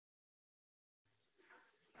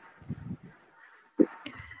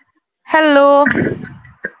Hello.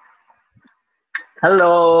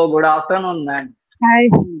 Hello, good afternoon, ma'am. Hi.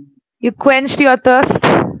 You quenched your thirst?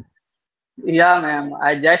 Yeah, ma'am.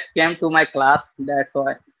 I just came to my class. That's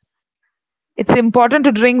why. It's important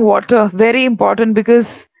to drink water, very important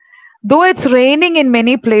because though it's raining in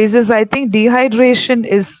many places, I think dehydration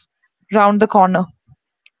is round the corner.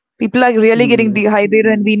 People are really getting Mm, dehydrated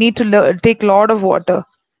and we need to take a lot of water.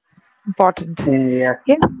 Important. yes,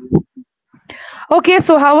 Yes. Okay,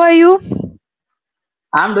 so how are you?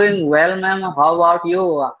 I'm doing well, ma'am. How about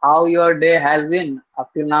you? How your day has been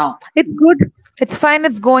up till now? It's good. It's fine.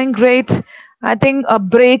 It's going great. I think a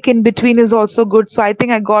break in between is also good. So I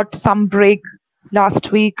think I got some break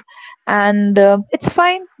last week and it's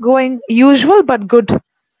fine going usual but good.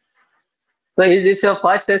 So, is this your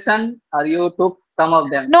first session, or you took some of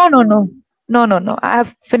them? No, no, no. No, no, no. I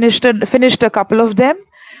have finished a couple of them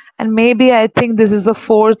and maybe I think this is the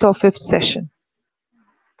fourth or fifth session.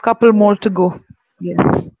 Couple more to go.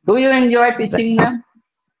 Yes. Do you enjoy teaching, Right. ma'am?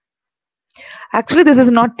 Actually, this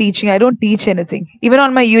is not teaching. I don't teach anything. Even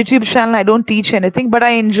on my YouTube channel, I don't teach anything, but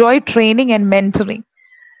I enjoy training and mentoring.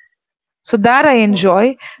 So that I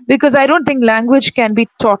enjoy because I don't think language can be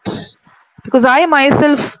taught. Because I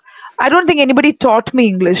myself, I don't think anybody taught me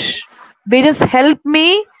English. They just helped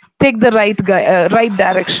me take the right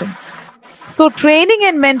direction. So training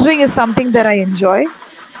and mentoring is something that I enjoy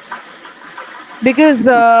because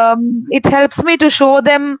it helps me to show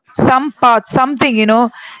them some path, something,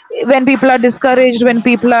 when people are discouraged, when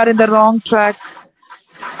people are in the wrong track,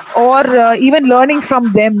 or even learning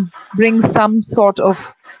from them brings some sort of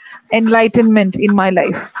enlightenment in my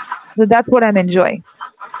life. So that's what I'm enjoying.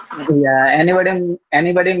 Yeah,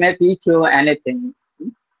 anybody may teach you anything.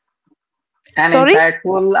 An Sorry?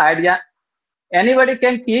 insightful idea. Anybody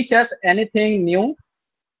can teach us anything new.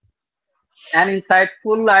 An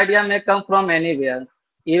insightful idea may come from anywhere.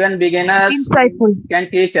 Even beginners Insightful. can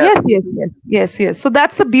teach Yes, us. yes, yes, yes, yes. So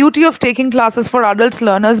that's the beauty of taking classes for adult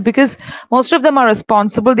learners because most of them are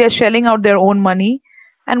responsible. They're shelling out their own money.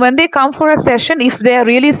 And when they come for a session, if they are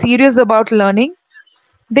really serious about learning,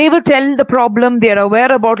 they will tell the problem. They're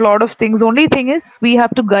aware about a lot of things. Only thing is, we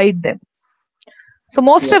have to guide them. So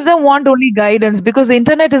most of Yes. them want only guidance because the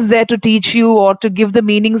internet is there to teach you or to give the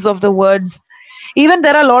meanings of the words. Even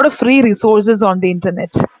there are a lot of free resources on the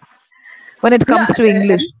internet when it Yeah, comes to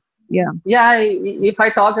English. Yeah. yeah. If I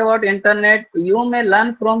talk about internet, you may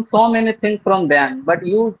learn from so many things from them, but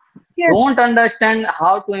you Yes. don't understand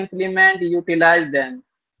how to implement, utilize them.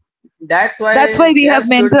 That's That's why why we there have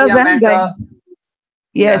should be mentors a and mentor, guides.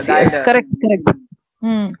 yeah, Yes, yes. guider. Correct, correct.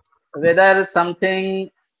 Hmm. Whether something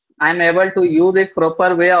I'm able to use it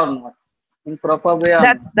proper way or not, in proper way or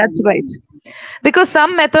not. That's right. Because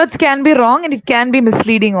some methods can be wrong and it can be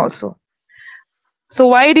misleading also. So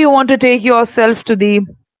why do you want to take yourself to the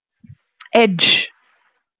edge,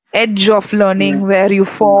 edge of Yeah. learning where you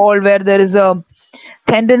fall, where there is a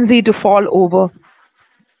tendency to fall over?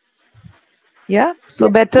 Yeah. So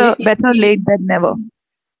Yeah. better late than never.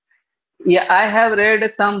 Yeah, I have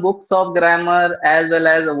read some books of grammar as well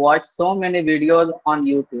as watched so many videos on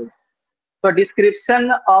YouTube. So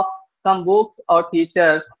description of some books or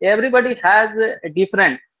teachers, everybody has a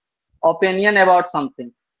different opinion about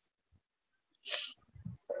something.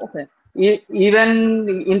 Okay.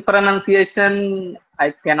 Even in pronunciation,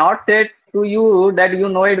 I cannot say to you that you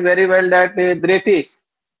know it very well that British,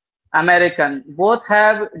 American, both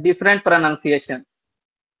have different pronunciation.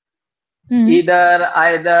 Hmm. Either,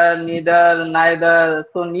 either, neither, neither.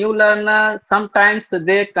 So new learner sometimes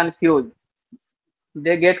they confuse.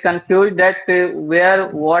 They get confused that where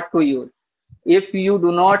what to use. If you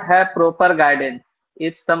do not have proper guidance,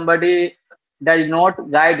 if somebody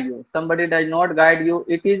somebody does not guide you,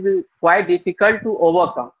 it is quite difficult to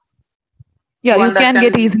overcome, Yeah, to you can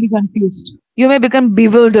get understand. easily confused. You may become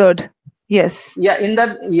bewildered. Yes. In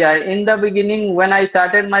the beginning when I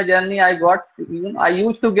started my journey, I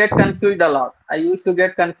used to get confused a lot. I used to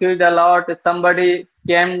get confused a lot. If somebody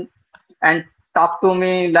came and talked to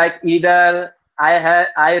me like either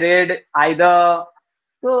I read either,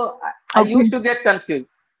 so I Okay. used to get confused.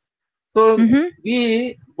 So Mm-hmm.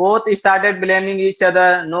 we both started blaming each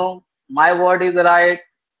other. No, my word is right.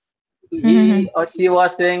 Mm-hmm. He or she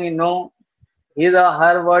was saying no, his or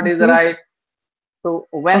her word is Okay. right. So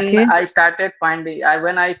Okay. when I started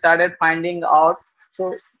finding out,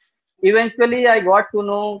 so eventually I got to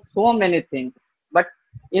know so many things. But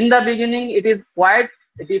in the beginning, it is quite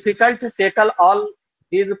difficult to tackle all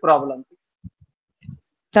these problems.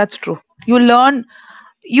 That's true. You learn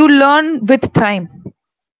with time.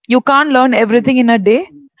 You can't learn everything in a day,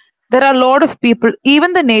 There are a lot of people,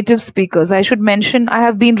 even the native speakers. I should mention, I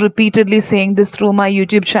have been repeatedly saying this through my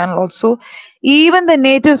YouTube channel also. Even the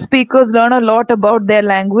native speakers learn a lot about their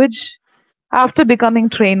language after becoming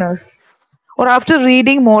trainers or after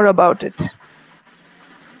reading more about it.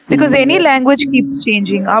 Because any Yes. language keeps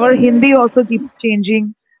changing. Our Hindi also keeps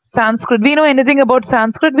changing. Sanskrit. We know anything about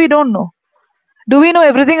Sanskrit? We don't know. Do we know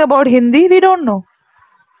everything about Hindi? We don't know.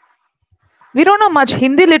 We don't know much.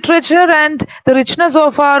 Hindi literature and the richness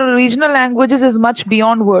of our regional languages is much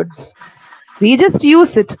beyond words. We just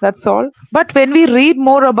use it, that's all. But when we read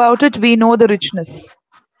more about it, we know the richness.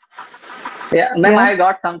 Yeah, ma'am, Yeah, I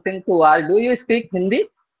got something to ask. Do you speak Hindi?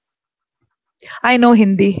 I know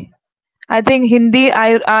Hindi. I think Hindi,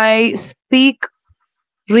 I speak,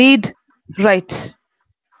 read, write.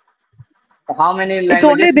 How many It's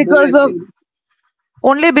languages do you speak?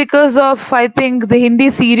 only because of I think the Hindi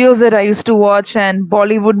serials that I used to watch and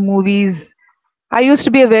Bollywood movies. I used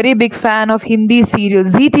to be a very big fan of Hindi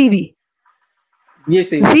serials. ZTV. Yes,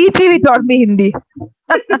 yes. ZTV taught me Hindi.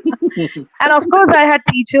 And of course, I had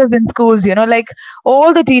teachers in schools, like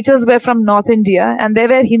all the teachers were from North India and they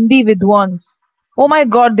were Hindi Vidwans. Oh my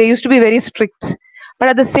God, they used to be very strict, but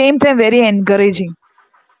at the same time, very encouraging.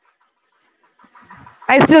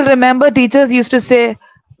 I still remember teachers used to say,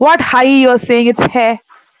 "What hi you're saying? It's hai."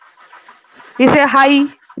 We say hi,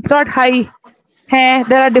 it's not hi. Hai,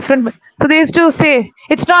 there are different. So they used to say,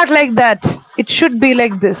 "It's not like that. It should be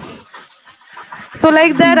like this." So,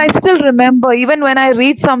 like that, I still remember, even when I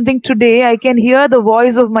read something today, I can hear the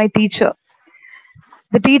voice of my teacher.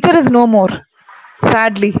 The teacher is no more,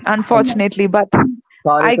 sadly, unfortunately, but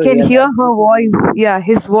Sorry I to can hear hear that. her voice. Yeah,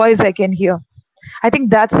 his voice I can hear. I think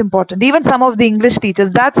that's important. Even some of the English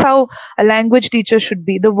teachers, that's how a language teacher should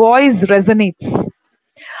be. The voice resonates.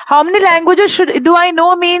 How many languages should do I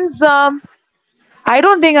know means I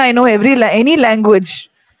don't think I know any language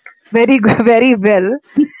very very well.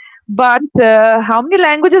 But how many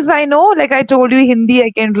languages I know? Like I told you, Hindi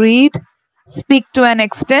I can read, speak to an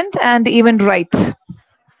extent, and even write.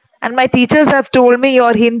 And my teachers have told me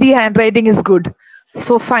your Hindi handwriting is good.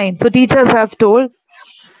 So fine. So teachers have told.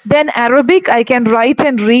 Then Arabic, I can write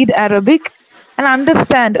and read Arabic and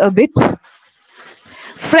understand a bit.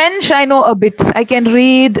 French, I know a bit. I can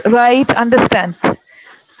read, write, understand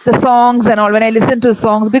the songs and all when I listen to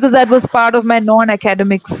songs because that was part of my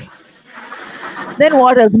non-academics. Then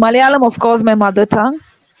what else? Malayalam, of course, my mother tongue,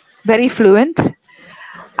 very fluent.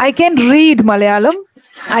 I can read Malayalam.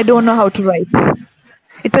 I don't know how to write.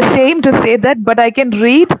 It's a shame to say that, but I can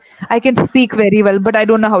read, I can speak very well, but I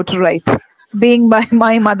don't know how to write, being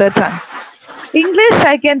my mother tongue. English,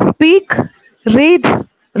 I can speak, read,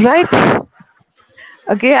 write.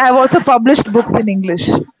 Okay, I've also published books in English.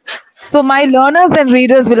 So my learners and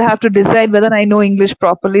readers will have to decide whether I know English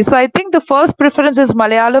properly. So I think the first preference is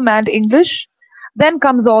Malayalam and English, then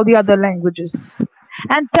comes all the other languages.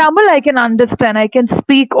 And Tamil I can understand, I can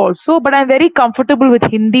speak also, but I'm very comfortable with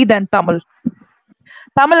Hindi than Tamil.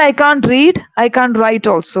 Tamil I can't read, I can't write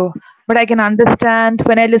also, but I can understand.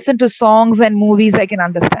 When I listen to songs and movies, I can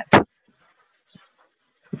understand.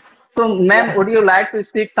 So, ma'am, Yeah. would you like to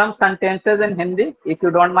speak some sentences in Hindi, if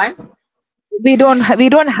you don't mind? We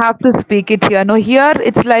don't have to speak it here. No, here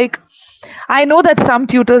it's like I know that some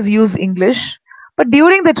tutors use English, but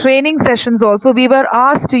during the training sessions also we were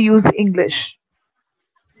asked to use English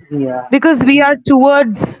Yeah. because we are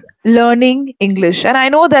towards learning English. And I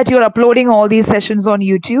know that you're uploading all these sessions on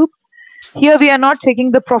YouTube. Here we are not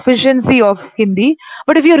checking the proficiency of Hindi,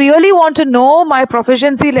 but if you really want to know my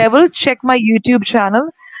proficiency level, check my YouTube channel.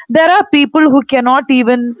 There are people who cannot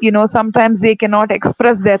even, sometimes they cannot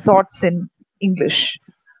express their thoughts in English.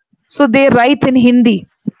 So they write in Hindi.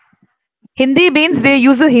 Hindi means they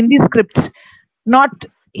use a Hindi script, not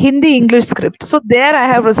Hindi English script. So there I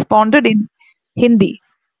have responded in Hindi.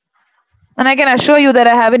 And I can assure you that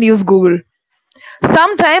I haven't used Google.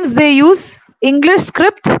 Sometimes they use English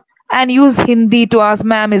script and use Hindi to ask,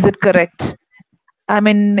 ma'am, is it correct? I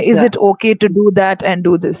mean, is Yeah. it okay to do that and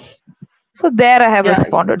do this? So there I have Yeah.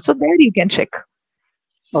 responded. So there you can check.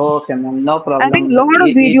 Okay, ma'am. No I think a problem. lot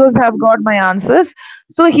of videos have got my answers.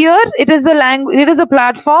 So here it is a language, it is a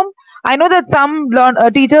platform. I know that some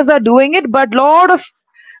teachers are doing it, but lot of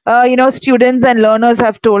students and learners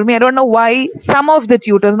have told me. I don't know why some of the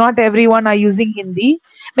tutors, not everyone, are using Hindi.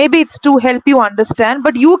 Maybe it's to help you understand,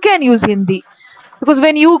 but you can use Hindi because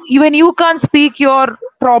when you can't speak your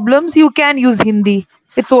problems, you can use Hindi.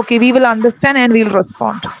 It's okay. We will understand and we'll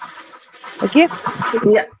respond. Okay.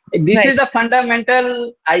 Yeah. This Right. is the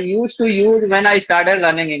fundamental I used to use when I started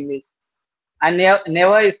learning English. I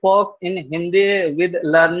never spoke in Hindi with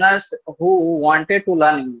learners who wanted to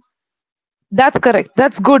learn English. That's correct.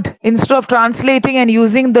 That's good. Instead of translating and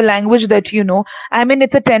using the language that you know, I mean,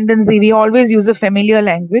 it's a tendency. We always use a familiar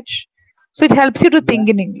language. So it helps you to Yeah. think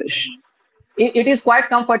in English. It is quite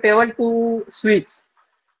comfortable to switch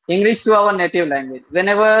English to our native language.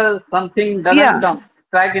 Whenever something doesn't Yeah. come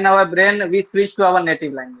right in our brain, we switch to our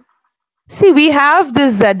native language. See, we have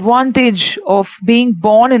this advantage of being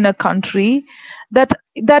born in a country that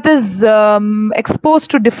that is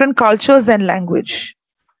exposed to different cultures and language.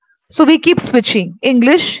 So we keep switching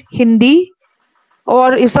English, Hindi,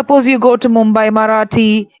 or if suppose you go to Mumbai,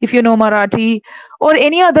 Marathi, if you know Marathi, or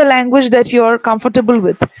any other language that you're comfortable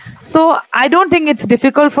with. So I don't think it's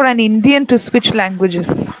difficult for an Indian to switch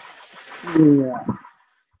languages. Yeah.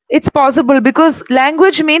 It's possible because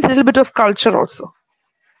language means a little bit of culture also.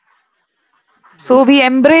 So we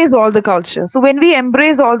embrace all the culture. So when we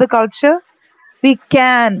embrace all the culture, we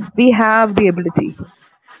have the ability.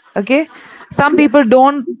 Okay. Some Yeah. people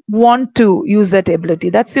don't want to use that ability.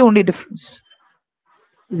 That's the only difference.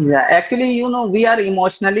 Yeah. Actually, we are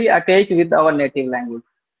emotionally attached with our native language.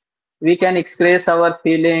 We can express our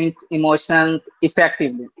feelings, emotions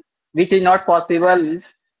effectively, which is not possible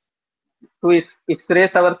to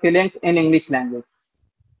express our feelings in English language.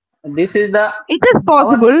 This is the It is our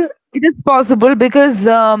possible. It is possible because,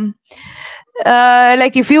 like,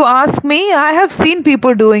 if you ask me, I have seen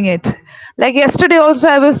people doing it. Like yesterday, also,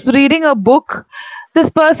 I was reading a book. This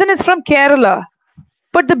person is from Kerala,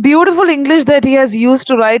 but the beautiful English that he has used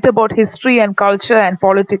to write about history and culture and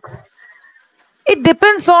politics, it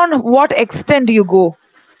depends on what extent you go.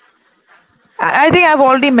 I think I've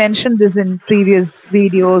already mentioned this in previous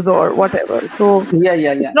videos or whatever. So yeah,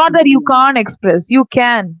 yeah, it's yeah. not that you can't express, you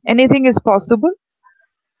can. Anything is possible.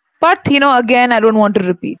 But, again, I don't want to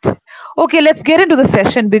repeat. Okay, let's get into the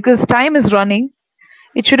session because time is running.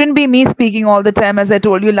 It shouldn't be me speaking all the time, as I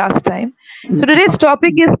told you last time. So today's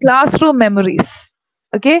topic is classroom memories.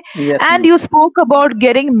 Okay, Yes, and ma'am. you spoke about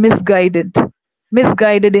getting misguided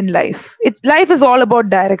in life. Life is all about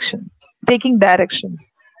directions, taking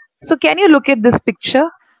directions. So can you look at this picture?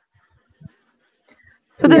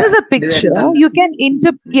 So this is Yeah, a picture. direction. You can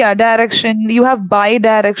yeah, direction. You have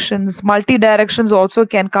bi-directions, multi-directions also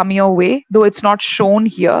can come your way, though it's not shown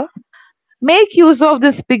here. Make use of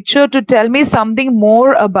this picture to tell me something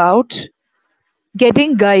more about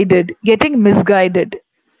getting guided, getting misguided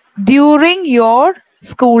during your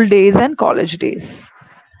school days and college days.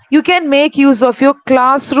 You can make use of your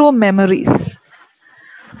classroom memories.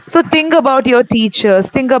 So think about your teachers,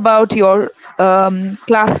 think about your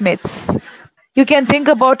classmates. You can think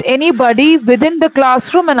about anybody within the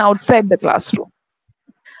classroom and outside the classroom.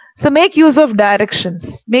 So make use of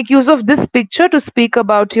directions. Make use of this picture to speak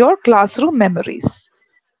about your classroom memories.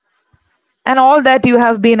 And all that you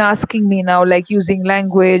have been asking me now, like using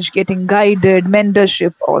language, getting guided,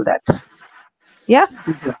 mentorship, all that. Yeah,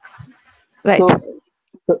 Yeah. right. So,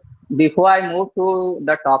 so before I move to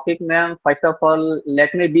the topic, ma'am, first of all,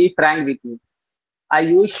 let me be frank with you. I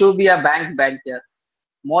used to be a bank bencher.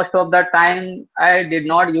 Most of the time, I did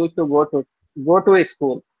not used to go to a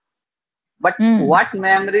school. But Mm, what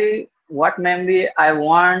memory I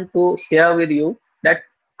want to share with you that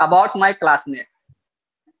about my classmates.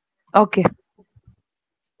 okay.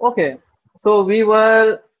 Okay, so we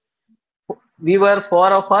were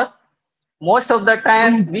four of us. Most of the time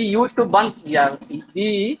Mm, we used to bunk. Yeah,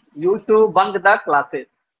 we used to bunk the classes.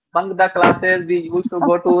 Bunk the classes. We used to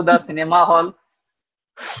go to the cinema hall.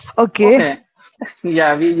 okay. Okay.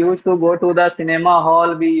 Yeah, we used to go to the cinema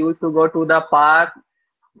hall. We used to go to the park.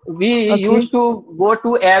 We Okay. used to go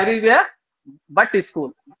to everywhere but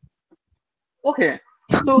school. Okay.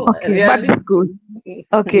 So Okay. But the really, school.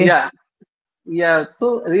 Okay. yeah, yeah.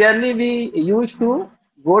 So really, we used to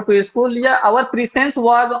go to school. Yeah, our presence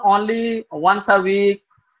was only once a week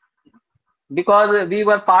because we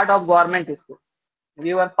were part of government school.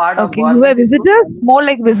 We were part of Okay. You were government school. visitors, more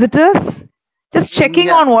like visitors. Just checking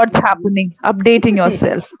Yeah, on what's happening, updating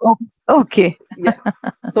yourself. Oh, okay. yeah.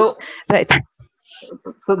 So, Right.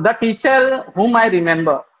 so the teacher whom I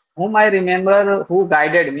remember, who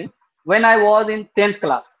guided me when I was in 10th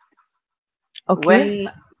class. Okay.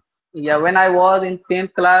 When Yeah, when I was in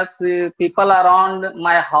 10th class, people around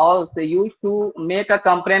my house used to make a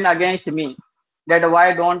complaint against me that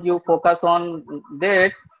why don't you focus on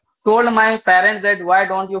that. Told my parents that why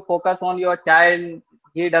don't you focus on your child?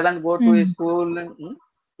 He doesn't go to Mm, school.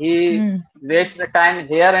 He mm. wastes the time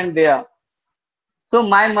here and there. So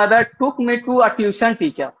my mother took me to a tuition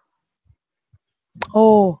teacher.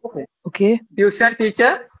 Oh, Okay. okay. Tuition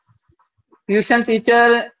teacher. Tuition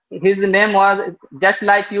teacher. His name was just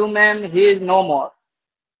like you, ma'am. He is no more.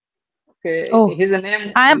 Okay, Oh, his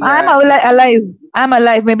name, I'm yeah. alive. I'm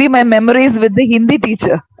alive. Maybe my memory is with the Hindi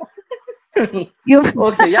teacher. You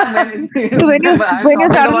Okay, yeah, maybe. I'm when you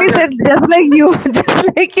talking suddenly about the said just like you, just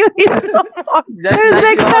like you, he's no more. just I was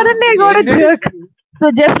like like your suddenly I got a Hindi jerk. teacher.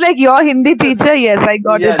 So just like your Hindi So, teacher, yes, I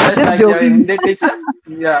got it. yeah, just Just like your joking. Hindi teacher.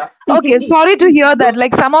 Yeah. Okay, sorry to hear that. So,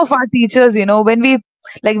 Like some of our teachers, when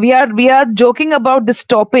we are joking about this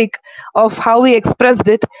topic of how we expressed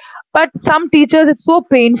it, but some teachers it's so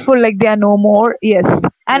painful, like they are no more. Yes,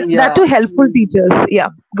 and that too yeah. helpful teachers. Yeah,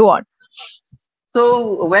 go on.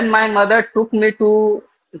 So when my mother took me to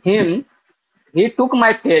him, he took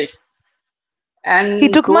my test He and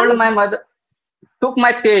took my told my mother, took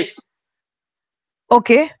my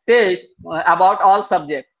okay, test about all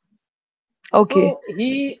subjects. okay. So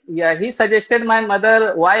he suggested my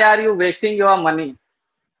mother, why are you wasting your money?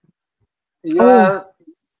 Oh, Your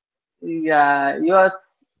your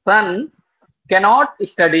son cannot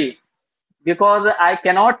study because I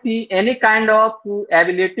cannot see any kind of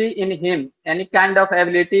ability in him, any kind of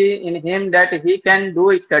ability in him that he can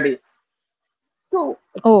do study. So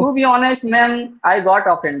oh. to be honest, ma'am, I got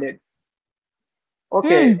offended.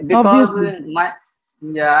 Okay, because Obviously.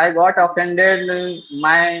 I got offended.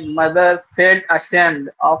 My mother felt ashamed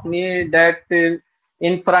of me that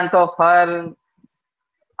in front of her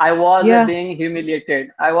I was Yeah. being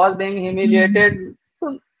humiliated. I was being Mm. humiliated.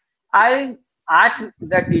 So I asked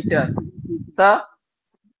the teacher, sir,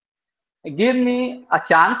 give me a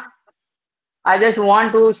chance. I just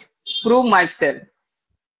want to prove myself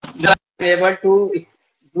that I'm able to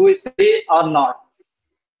do study or not.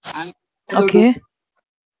 I'm able to Okay.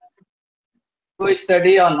 do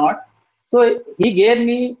study or not. So he gave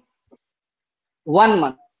me 1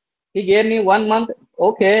 month. He gave me 1 month.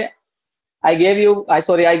 Okay, I gave you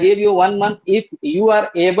 1 month. If you are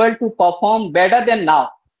able to perform better than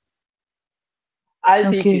now, I'll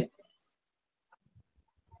teach Okay. you.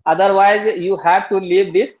 Otherwise, you have to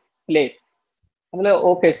leave this place. I'm like,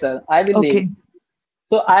 okay, sir, I will leave. Okay.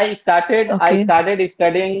 So I Okay. started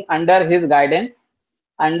studying under his guidance.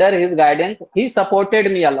 Under his guidance, he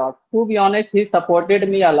supported me a lot. To be honest, he supported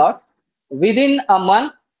me a lot. Within a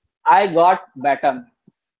month, I got better.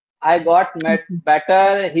 I got met Okay.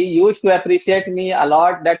 better. He used to appreciate me a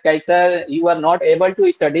lot that Kaisar, you are not able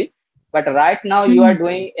to study, but right now you are Mm.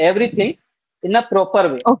 doing everything in a proper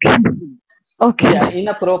way. Okay. Okay. Yeah, in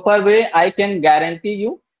a proper way, I can guarantee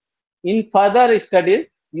you in further studies,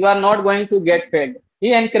 you are not going to get failed.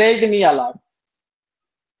 He encouraged me a lot.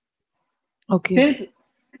 Okay.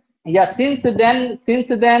 Since since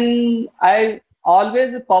then, I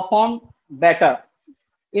always perform better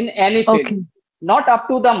in any field. Okay. Not up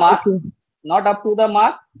to the mark, Okay. not up to the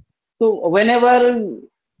mark. So whenever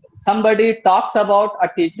somebody talks about a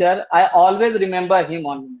teacher, I always remember him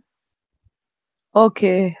only.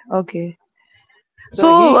 Okay. Okay. So So,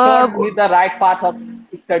 he showed me the right path of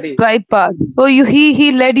studies. right path. So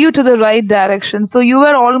he led you to the right direction. So you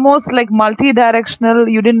were almost like multi-directional.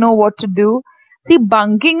 You didn't know what to do. See,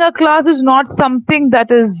 bunking a class is not something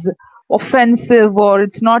that is offensive, or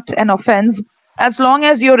it's not an offense. As long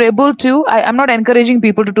as you're able to, I'm not encouraging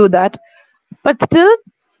people to do that. But still,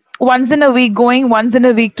 once in a week, going once in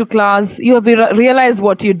a week to class, you have realized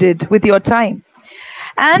what you did with your time.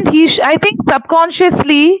 And I think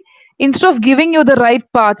subconsciously, instead of giving you the right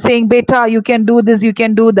path, saying, Beta, you can do this, you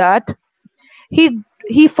can do that,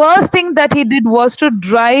 he first thing that he did was to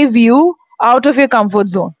drive you out of your comfort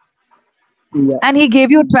zone. Yeah, And he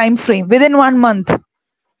gave you a time frame within 1 month.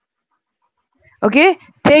 Okay?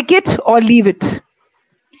 Take it or leave it.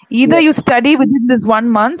 Either yeah, you study within this 1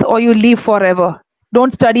 month or you leave forever.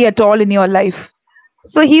 Don't study at all in your life.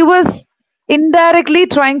 So he was indirectly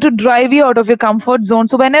trying to drive you out of your comfort zone.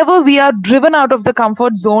 So whenever we are driven out of the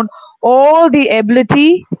comfort zone, all the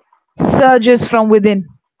ability surges from within.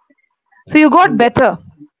 So you got yeah, better.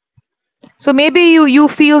 So maybe you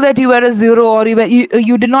feel that you were a zero, or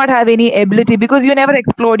you did not have any ability because you never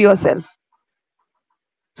explored yourself.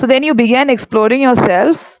 So then you began exploring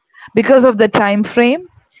yourself because of the time frame.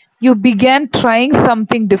 You began trying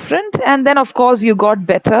something different, and then, of course, you got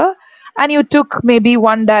better and you took maybe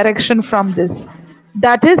one direction from this.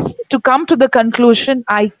 That is to come to the conclusion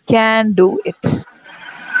I can do it.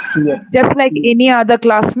 yeah. Just like any other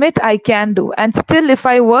classmate, I can do. And still, if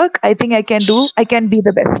I work, I think I can be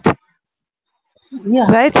the best.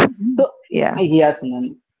 Yeah. Right? So, Yeah, yes,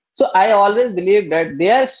 ma'am. So I always believe that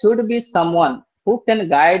there should be someone who can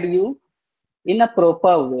guide you in a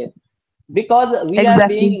proper way because we are exactly.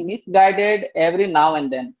 being misguided every now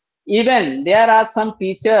and then. Even there are some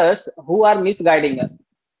teachers who are misguiding us.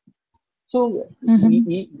 So Hmm.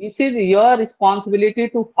 this is your responsibility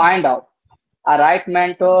to find out a right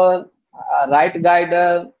mentor, right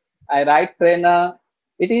guider, a right trainer.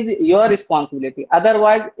 It is your responsibility.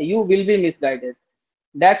 Otherwise, you will be misguided.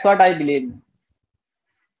 That's what I believe.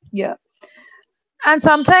 Yeah. And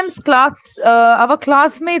sometimes our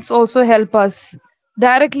classmates also help us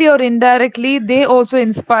directly or indirectly. They also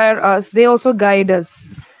inspire us. They also guide us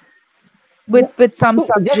with Yeah. some So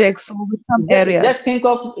subjects or with some just areas. think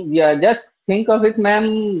of, yeah, just think of it,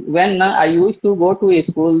 ma'am. When I used to go to a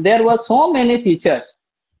school, there were so many teachers,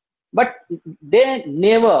 but they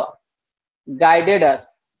never guided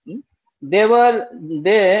us. Hmm? They were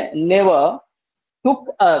they never took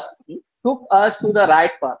us took us to the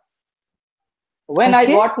right path. When I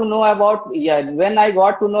Okay. got to know about, yeah, when I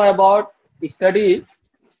got to know about study,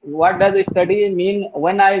 what does study mean?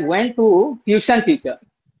 When I went to tuition teacher,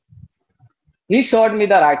 he showed me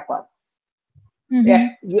the right path. Yeah,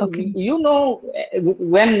 Mm-hmm. Okay. you know,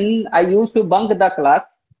 when I used to bunk the class,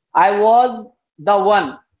 I was the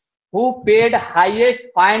one who paid highest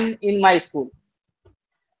fine in my school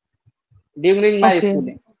during my Okay.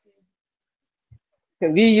 schooling.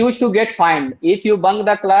 We used to get fined. If you bunk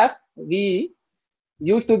the class, we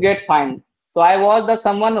used to get fined. So I was the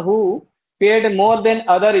someone who paid more than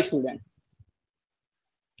other students.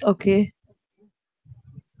 Okay.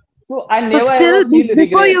 So I So never still, ever feel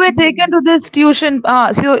before you regret. were taken to this tuition,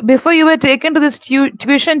 so before you were taken to this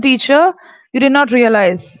tuition teacher, you did not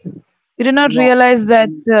realize. You did not No. realize that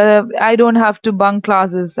I don't have to bunk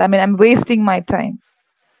classes. I mean, I'm wasting my time.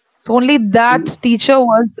 So only that teacher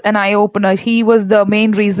was an eye opener. He was the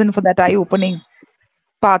main reason for that eye opening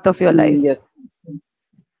part of your life. Yes.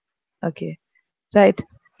 Okay, right.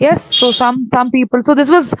 Yes. So some people. So this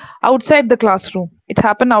was outside the classroom. It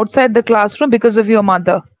happened outside the classroom because of your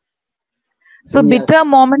mother. So Yes. bitter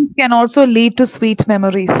moments can also lead to sweet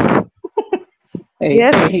memories.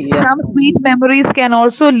 Yes, Yes. some sweet memories can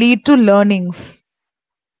also lead to learnings.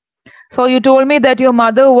 So you told me that your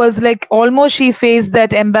mother was like almost she faced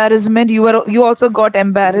that embarrassment. You also got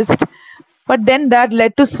embarrassed, but then that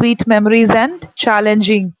led to sweet memories and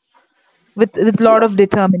challenging with lot of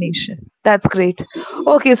determination. That's great.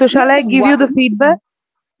 Okay, so shall Yes. I give you the feedback?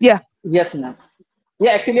 Yeah, Yes, ma'am.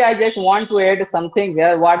 Yeah, actually, I just want to add something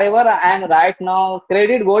here. Whatever I am right now,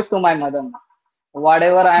 credit goes to my mother.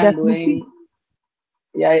 Whatever I am definitely. doing,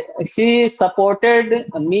 yeah, she supported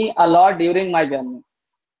me a lot during my journey.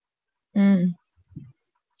 Mm.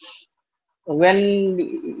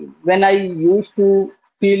 When I used to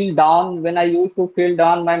feel down,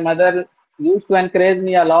 my mother used to encourage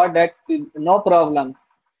me a lot that no problem.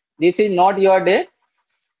 This is not your day.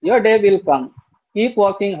 Your day will come. Keep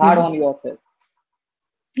working hard Yeah. on yourself.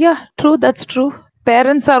 Yeah, true. That's true.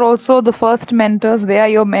 Parents are also the first mentors. They are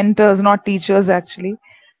your mentors, not teachers, actually.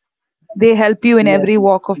 They help you in Yes, every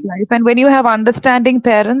walk of life. And when you have understanding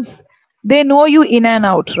parents, they know you in and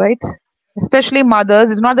out, right? Especially mothers.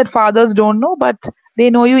 It's not that fathers don't know, but they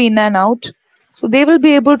know you in and out. So they will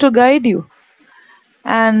be able to guide you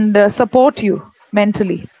and support you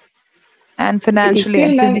mentally and financially still,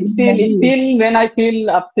 and ma'am, physically and every way. still, when I feel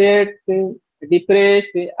upset,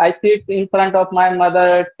 depressed, I sit in front of my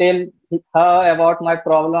mother, tell her about my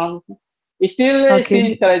problems. Still, Okay.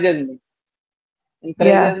 she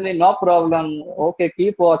Yeah. encourages me, no problem. Okay,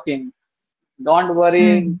 keep working. Don't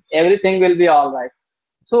worry, Mm. everything will be all right.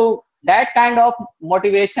 So that kind of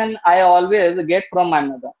motivation I always get from my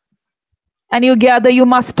mother. And you gather, you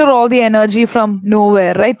muster all the energy from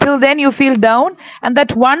nowhere, right? Till then, you feel down, and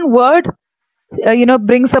that one word,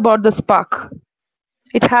 brings about the spark.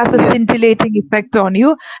 It has a Yes, scintillating effect on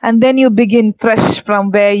you, and then you begin fresh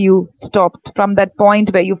from where you stopped, from that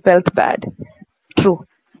point where you felt bad. True.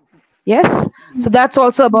 Yes. So that's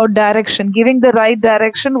also about direction, giving the right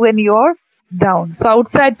direction when you're down. So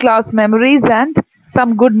outside class memories and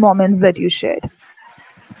some good moments that you shared.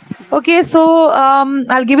 Okay, so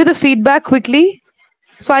I'll give you the feedback quickly.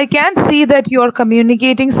 So I can see that you're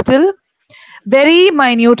communicating still very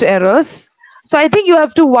minute errors. So I think you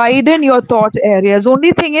have to widen your thought areas.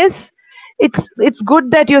 Only thing is, it's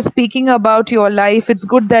good that you're speaking about your life. It's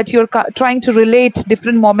good that you're trying to relate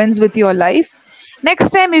different moments with your life. Next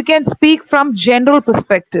time you can speak from general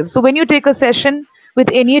perspective. So when you take a session with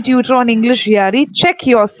any tutor on English Yari, check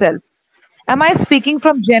yourself. Am I speaking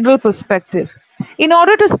from general perspective? In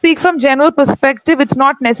order to speak from general perspective, it's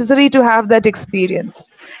not necessary to have that experience.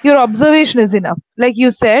 Your observation is enough. Like you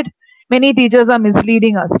said, many teachers are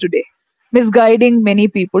misleading us today, misguiding many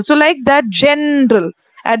people. So, like that, general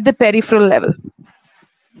at the peripheral level.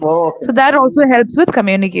 okay, So, that also helps with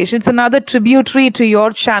communication. It's another tributary to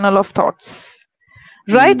your channel of thoughts.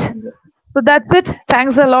 Right? yes. So, that's it.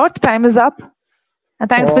 Thanks a lot. Time is up. And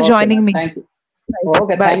thanks for Okay, ma'am. joining me. Thank you. Right.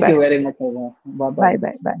 Okay, Bye thank you bye. very much. Bye Bye bye.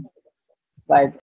 bye. Bye. Bye.